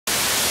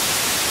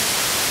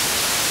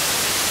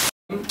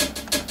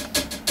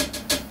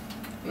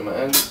Nummer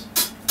 1.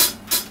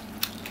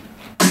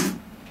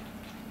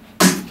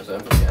 Also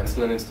einfach die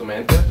einzelnen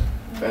Instrumente,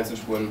 die einzelnen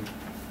Spuren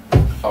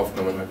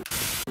aufgenommen halt.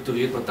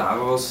 Strukturiert man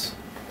daraus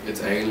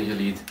jetzt eigentlich ein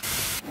Lied.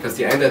 Du kannst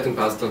die Einleitung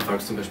passt, dann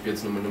fangst du zum Beispiel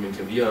jetzt nochmal mit dem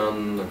Klavier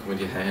an, dann kommen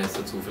die Hi-Hats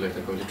dazu, vielleicht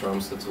dann kommen die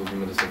Drums dazu, wie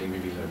man das halt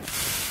irgendwie will halt.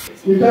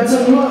 Ihr könnt es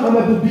ja nur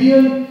einmal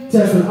probieren,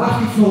 zuerst am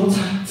 8. Flow,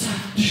 zack, zack,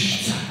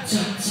 zack,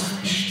 zack,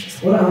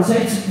 zack, oder am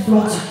 16.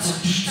 Flow, zack,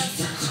 zack, zack,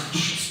 zack, zack.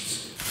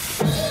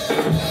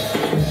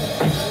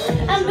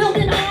 I'm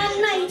building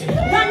all night,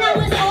 right now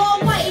it's all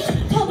white.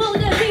 Total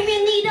the dream you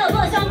need of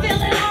us, I'm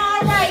feeling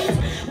alright.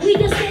 We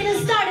just getting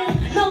started,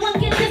 no one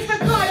can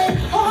disregard it.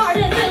 Hard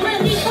and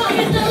feeling these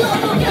pockets, the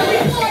love will get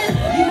recorded.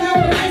 You know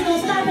there is no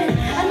stopping,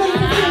 I know you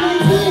can feel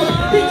it too.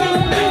 Big takes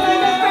and feels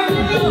like a friend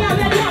with me, I've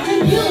been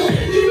watching you.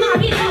 You might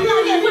be up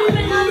like a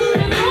dropping, I'm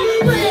moving on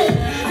with it.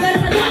 There's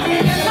a lot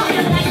that you're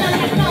talking like the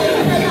next one.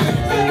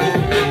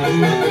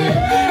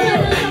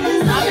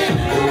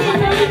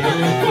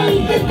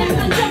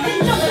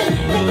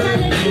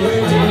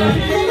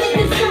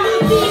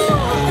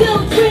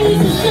 Build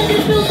dreams instead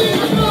of building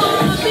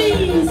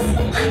armies.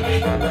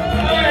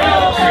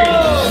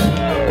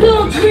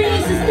 Build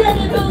dreams instead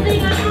of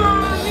building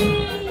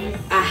armies.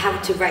 I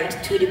have to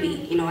write to the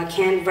beat. You know, I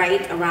can't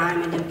write a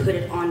rhyme and then put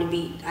it on the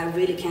beat. I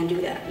really can't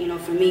do that. You know,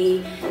 for me,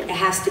 it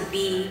has to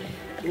be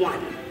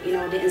one. You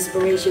know, the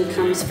inspiration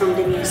comes from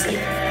the music.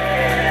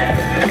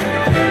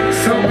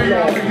 Some of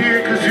y'all are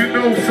here cause you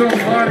know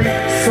somebody.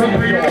 Some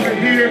of y'all are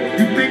here,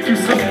 you think you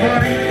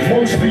somebody.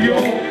 Most of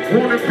y'all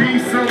wanna be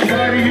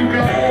somebody. You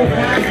got all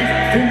bodies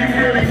and you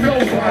really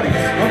nobody.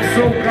 I'm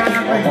so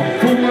godly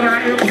for what I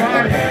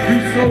embody. You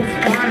so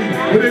spotty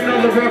with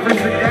another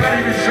reference to Gotti,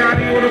 the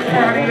shiny on the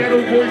party, and a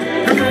voice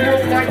in the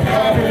room like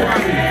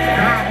Pavarotti.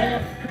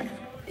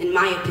 In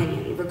my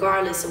opinion,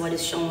 regardless of what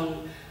is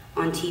shown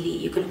on TV,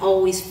 you can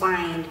always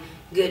find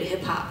good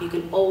hip-hop. You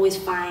can always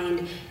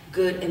find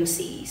good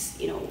MCs.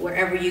 You know,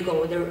 wherever you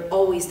go, they're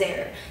always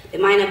there. They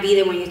might not be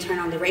there when you turn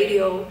on the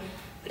radio,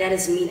 but that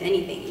doesn't mean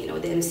anything. You know,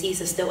 the MCs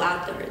are still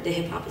out there. The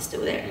hip-hop is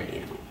still there, you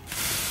know.